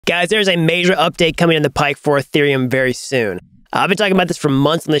Guys, there's a major update coming in the pike for Ethereum very soon. I've been talking about this for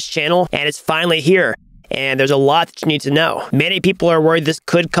months on this channel, and it's finally here. And there's a lot that you need to know. Many people are worried this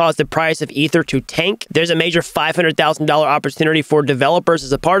could cause the price of Ether to tank. There's a major $500,000 opportunity for developers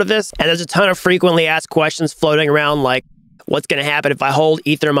as a part of this. And there's a ton of frequently asked questions floating around like, what's going to happen if I hold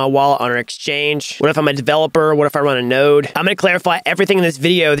Ether in my wallet on an exchange? What if I'm a developer? What if I run a node? I'm going to clarify everything in this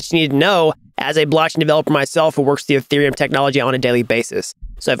video that you need to know as a blockchain developer myself who works the Ethereum technology on a daily basis.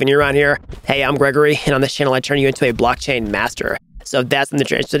 So if you're new around here, hey, I'm Gregory, and on this channel, I turn you into a blockchain master. So if that's something that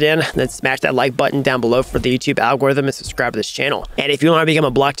you're interested in, then smash that like button down below for the YouTube algorithm and subscribe to this channel. And if you want to become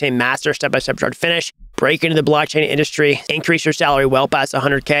a blockchain master, step-by-step start to finish, break into the blockchain industry, increase your salary well past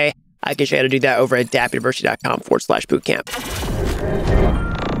 100K, I can show you how to do that over at dappuniversity.com/bootcamp.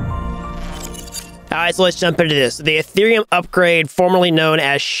 All right, so let's jump into this. The Ethereum upgrade, formerly known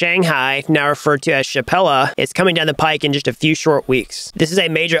as Shanghai, now referred to as Shapella, is coming down the pike in just a few short weeks. This is a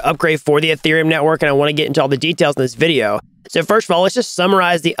major upgrade for the Ethereum network, and I want to get into all the details in this video. So first of all, let's just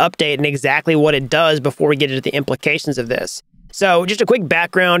summarize the update and exactly what it does before we get into the implications of this. So just a quick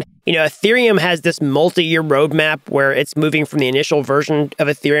background, Ethereum has this multi-year roadmap where it's moving from the initial version of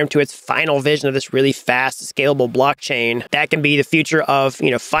Ethereum to its final vision of this really fast, scalable blockchain that can be the future of,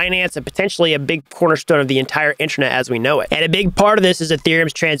 finance and potentially a big cornerstone of the entire internet as we know it. And a big part of this is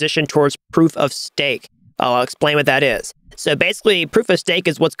Ethereum's transition towards proof of stake. I'll explain what that is. So basically, proof of stake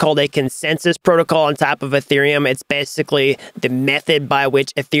is what's called a consensus protocol on top of Ethereum. It's basically the method by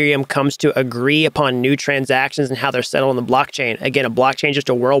which Ethereum comes to agree upon new transactions and how they're settled on the blockchain. Again, a blockchain is just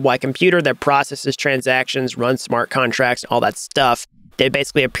a worldwide computer that processes transactions, runs smart contracts, all that stuff. They're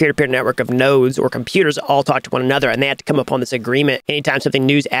basically a peer-to-peer network of nodes or computers that all talk to one another, and they have to come upon this agreement anytime something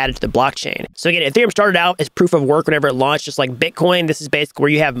new is added to the blockchain. So again, Ethereum started out as proof of work whenever it launched, just like Bitcoin. This is basically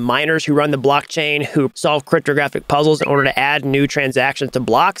where you have miners who run the blockchain who solve cryptographic puzzles in order to add new transactions to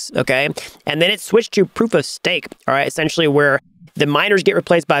blocks, okay? And then it switched to proof of stake, all right? Essentially where the miners get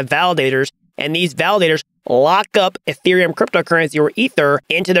replaced by validators, and these validators lock up Ethereum cryptocurrency or Ether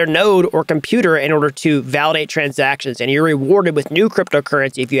into their node or computer in order to validate transactions. And you're rewarded with new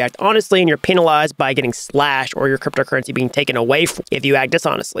cryptocurrency if you act honestly, and you're penalized by getting slashed or your cryptocurrency being taken away if you act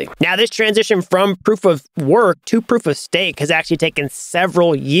dishonestly. Now, this transition from proof of work to proof of stake has actually taken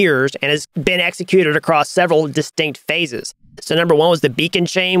several years and has been executed across several distinct phases. So number one was the beacon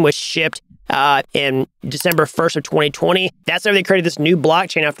chain, which shipped in December 1st of 2020. That's how they created this new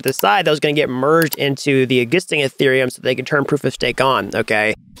blockchain off to the side that was going to get merged into the existing Ethereum so they could turn proof of stake on,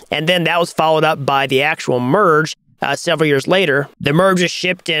 okay? And then that was followed up by the actual merge several years later. The merge was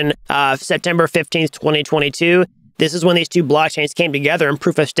shipped in September 15th, 2022. This is when these two blockchains came together and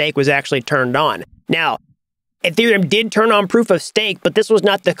proof of stake was actually turned on. Now, Ethereum did turn on proof of stake, but this was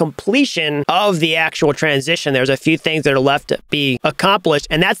not the completion of the actual transition. There's a few things that are left to be accomplished,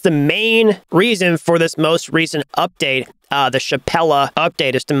 and that's the main reason for this most recent update. The Shapella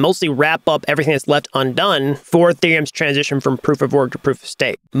update is to mostly wrap up everything that's left undone for Ethereum's transition from proof of work to proof of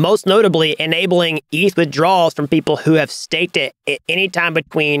stake. Most notably, enabling ETH withdrawals from people who have staked it at any time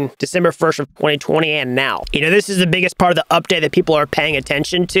between December 1st of 2020 and now. This is the biggest part of the update that people are paying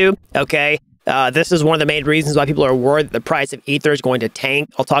attention to, okay? This is one of the main reasons why people are worried that the price of Ether is going to tank.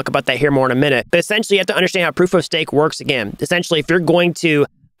 I'll talk about that here more in a minute. But essentially, you have to understand how proof of stake works again. Essentially, if you're going to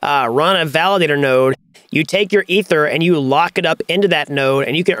run a validator node, you take your Ether and you lock it up into that node,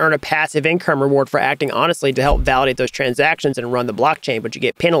 and you can earn a passive income reward for acting honestly to help validate those transactions and run the blockchain, but you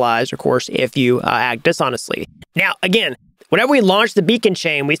get penalized, of course, if you act dishonestly. Now, again, whenever we launched the beacon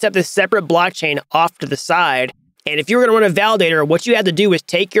chain, we set this separate blockchain off to the side. And if you were going to run a validator, what you had to do is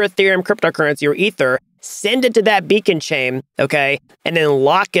take your Ethereum cryptocurrency or Ether, send it to that beacon chain, okay, and then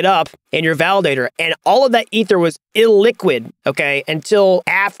lock it up in your validator. And all of that Ether was illiquid, okay, until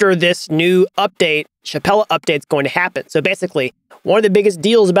after this new update, Shapella update, is going to happen. So basically, one of the biggest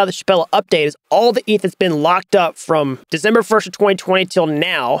deals about the Shapella update is all the ETH that's been locked up from December 1st of 2020 till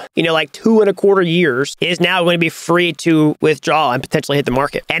now, like 2.25 years, is now going to be free to withdraw and potentially hit the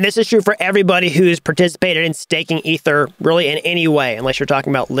market. And this is true for everybody who's participated in staking Ether really in any way, unless you're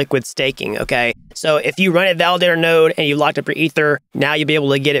talking about liquid staking, okay? So if you run a validator node and you locked up your Ether, now you'll be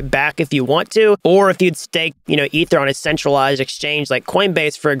able to get it back if you want to, or if you'd stake, Ether on a centralized exchange like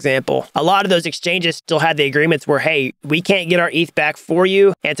Coinbase, for example. A lot of those exchanges still had the agreements where, hey, we can't get our ETH back for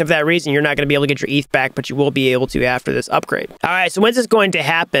you, and so for that reason, you're not going to be able to get your ETH back, but you will be able to after this upgrade. All right, so when's this going to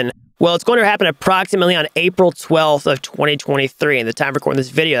happen? Well, it's going to happen approximately on April 12th of 2023. And the time of recording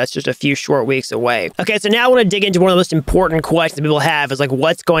this video, that's just a few short weeks away. Okay, so now I want to dig into one of the most important questions people have is like,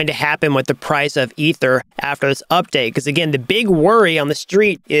 what's going to happen with the price of Ether after this update? Because again, the big worry on the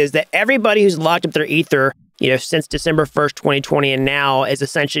street is that everybody who's locked up their Ether since December 1st, 2020 and now is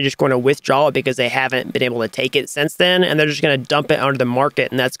essentially just going to withdraw it because they haven't been able to take it since then. And they're just going to dump it onto the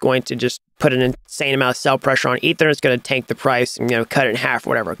market. And that's going to just put an insane amount of sell pressure on Ether. It's going to tank the price and, cut it in half or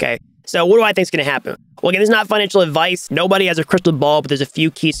whatever, okay? So what do I think is going to happen? Well, again, this is not financial advice. Nobody has a crystal ball, but there's a few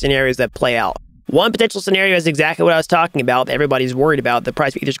key scenarios that play out. One potential scenario is exactly what I was talking about. Everybody's worried about the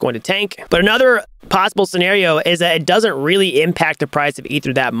price of Ether is going to tank. But another possible scenario is that it doesn't really impact the price of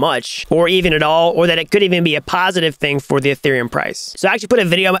Ether that much, or even at all, or that it could even be a positive thing for the Ethereum price. So I actually put a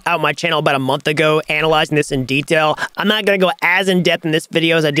video out on my channel about a month ago analyzing this in detail. I'm not going to go as in-depth in this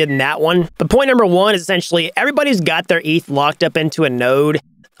video as I did in that one. But point number one is essentially everybody's got their ETH locked up into a node.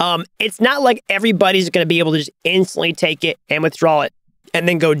 It's not like everybody's going to be able to just instantly take it and withdraw it and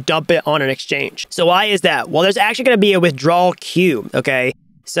then go dump it on an exchange. So why is that? Well, there's actually going to be a withdrawal queue, okay?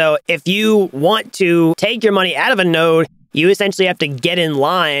 So if you want to take your money out of a node, you essentially have to get in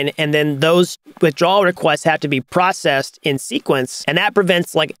line, and then those withdrawal requests have to be processed in sequence, and that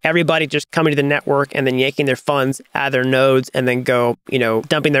prevents like everybody just coming to the network and then yanking their funds out of their nodes and then go,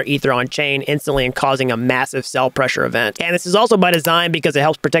 dumping their Ether on chain instantly and causing a massive sell pressure event. And this is also by design because it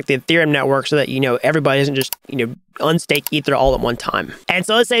helps protect the Ethereum network so that, everybody doesn't just, unstake Ether all at one time. And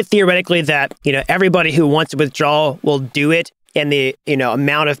so let's say theoretically that, everybody who wants to withdraw will do it and the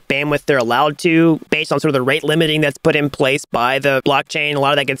amount of bandwidth they're allowed to based on sort of the rate limiting that's put in place by the blockchain. A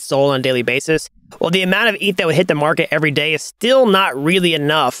lot of that gets sold on a daily basis. Well, the amount of ETH that would hit the market every day is still not really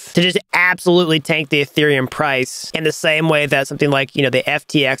enough to just absolutely tank the Ethereum price in the same way that something like, the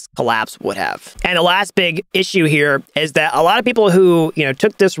FTX collapse would have. And the last big issue here is that a lot of people who,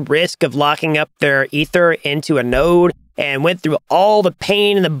 took this risk of locking up their Ether into a node and went through all the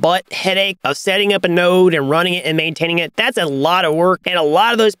pain in the butt headache of setting up a node and running it and maintaining it, that's a lot of work. And a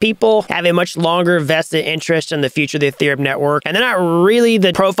lot of those people have a much longer vested interest in the future of the Ethereum network. And they're not really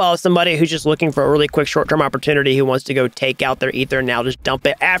the profile of somebody who's just looking for a really quick short-term opportunity who wants to go take out their Ether and now just dump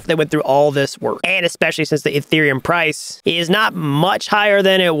it after they went through all this work. And especially since the Ethereum price is not much higher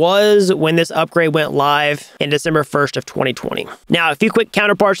than it was when this upgrade went live in December 1st of 2020. Now, a few quick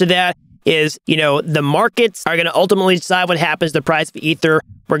counterparts to that is, the markets are going to ultimately decide what happens to the price of Ether,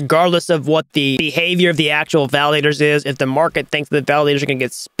 regardless of what the behavior of the actual validators is. If the market thinks the validators are going to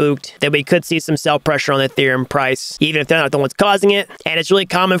get spooked, then we could see some sell pressure on the Ethereum price, even if they're not the ones causing it. And it's really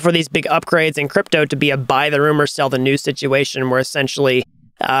common for these big upgrades in crypto to be a buy the rumor, sell the news situation, where essentially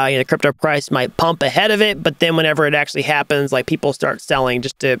the crypto price might pump ahead of it, but then whenever it actually happens, like people start selling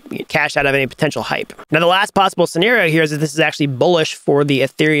just to cash out of any potential hype. Now, the last possible scenario here is that this is actually bullish for the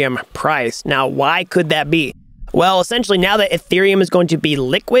Ethereum price. Now, why could that be? Well, essentially, now that Ethereum is going to be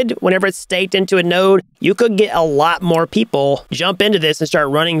liquid whenever it's staked into a node, you could get a lot more people jump into this and start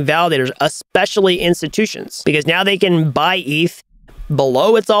running validators, especially institutions, because now they can buy ETH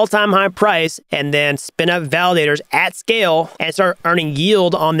below its all-time high price and then spin up validators at scale and start earning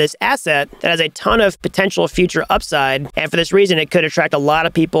yield on this asset that has a ton of potential future upside. And for this reason, it could attract a lot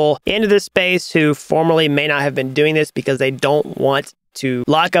of people into this space who formerly may not have been doing this because they don't want to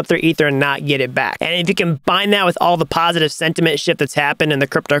lock up their Ether and not get it back. And if you combine that with all the positive sentiment shift that's happened in the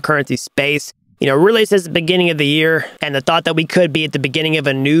cryptocurrency space, really since the beginning of the year, and the thought that we could be at the beginning of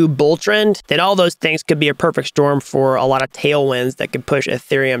a new bull trend, then all those things could be a perfect storm for a lot of tailwinds that could push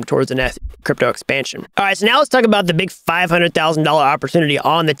Ethereum towards the next crypto expansion. All right, so now let's talk about the big $500,000 opportunity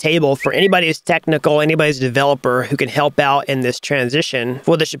on the table for anybody who's technical, anybody's developer who can help out in this transition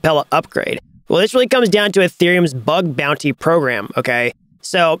for the Shapella upgrade. Well, this really comes down to Ethereum's bug bounty program, okay?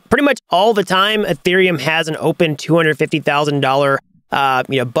 So pretty much all the time, Ethereum has an open $250,000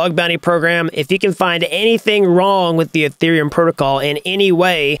 bug bounty program. If you can find anything wrong with the Ethereum protocol in any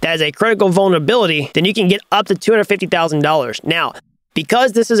way that is a critical vulnerability, then you can get up to $250,000. Now,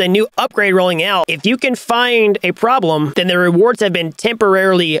 because this is a new upgrade rolling out, if you can find a problem, then the rewards have been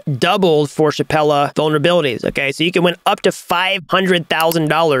temporarily doubled for Shapella vulnerabilities, okay? So you can win up to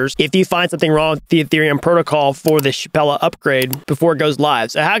 $500,000 if you find something wrong with the Ethereum protocol for the Shapella upgrade before it goes live.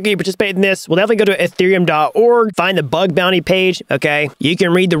 So how can you participate in this? Well, definitely go to ethereum.org, find the bug bounty page, okay? You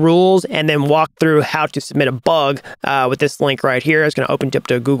can read the rules and then walk through how to submit a bug with this link right here. It's going to open you up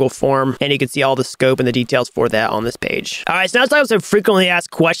to a Google form, and you can see all the scope and the details for that on this page. All right, so now it's time for some frequently asked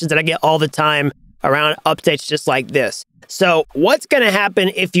questions that I get all the time around updates just like this. So what's going to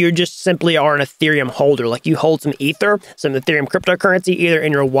happen if you just simply are an Ethereum holder? Like you hold some Ether, some Ethereum cryptocurrency, either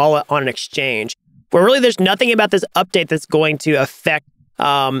in your wallet on an exchange. Well, really, there's nothing about this update that's going to affect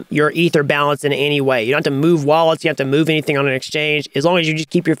your Ether balance in any way. You don't have to move wallets. You don't have to move anything on an exchange. As long as you just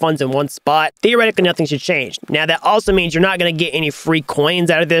keep your funds in one spot, theoretically, nothing should change. Now, that also means you're not going to get any free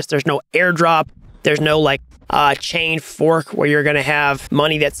coins out of this. There's no airdrop. There's no chain fork where you're going to have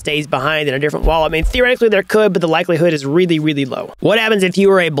money that stays behind in a different wallet. I mean, theoretically there could, but the likelihood is really, really low. What happens if you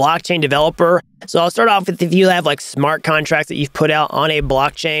were a blockchain developer? So I'll start off with if you have like smart contracts that you've put out on a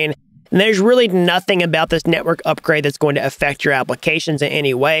blockchain, and there's really nothing about this network upgrade that's going to affect your applications in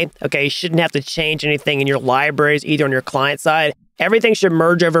any way. Okay, you shouldn't have to change anything in your libraries, either on your client side. Everything should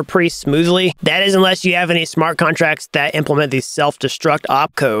merge over pretty smoothly. That is unless you have any smart contracts that implement the self-destruct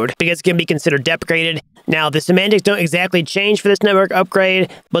opcode, because it can be considered deprecated. Now, the semantics don't exactly change for this network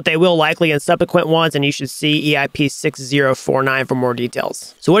upgrade, but they will likely in subsequent ones, and you should see EIP 6049 for more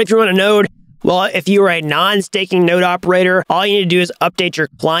details. So what if you run a node? Well, if you are a non-staking node operator, all you need to do is update your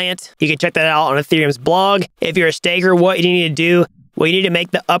client. You can check that out on Ethereum's blog. If you're a staker, what you need to do? Well, you need to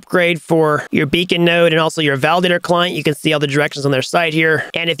make the upgrade for your beacon node and also your validator client. You can see all the directions on their site here.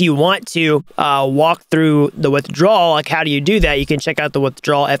 And if you want to walk through the withdrawal, like how do you do that? You can check out the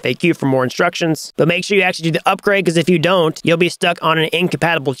withdrawal FAQ for more instructions. But make sure you actually do the upgrade, because if you don't, you'll be stuck on an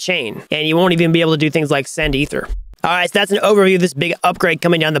incompatible chain. And you won't even be able to do things like send Ether. All right, so that's an overview of this big upgrade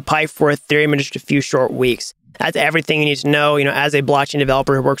coming down the pipe for Ethereum in just a few short weeks. That's everything you need to know, as a blockchain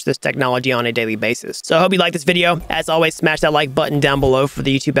developer who works with this technology on a daily basis. So I hope you like this video. As always, smash that like button down below for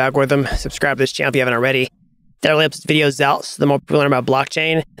the YouTube algorithm. Subscribe to this channel if you haven't already. That really helps videos out so the more people learn about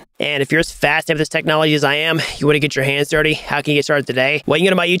blockchain. And if you're as fast with this technology as I am, you want to get your hands dirty, how can you get started today? Well, you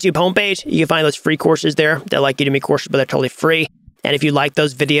can go to my YouTube homepage. You can find those free courses there. They're like Udemy courses, but they're totally free. And if you like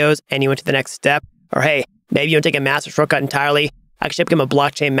those videos and you went to the next step, or hey, maybe you want to take a master shortcut entirely, I can become a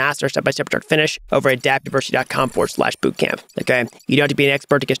blockchain master step-by-step start to finish over at dappuniversity.com/bootcamp. Okay, you don't have to be an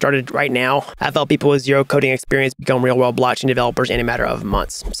expert to get started right now. I've helped people with zero coding experience become real-world blockchain developers in a matter of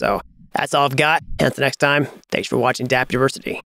months. So that's all I've got. And until next time, thanks for watching Dapp University.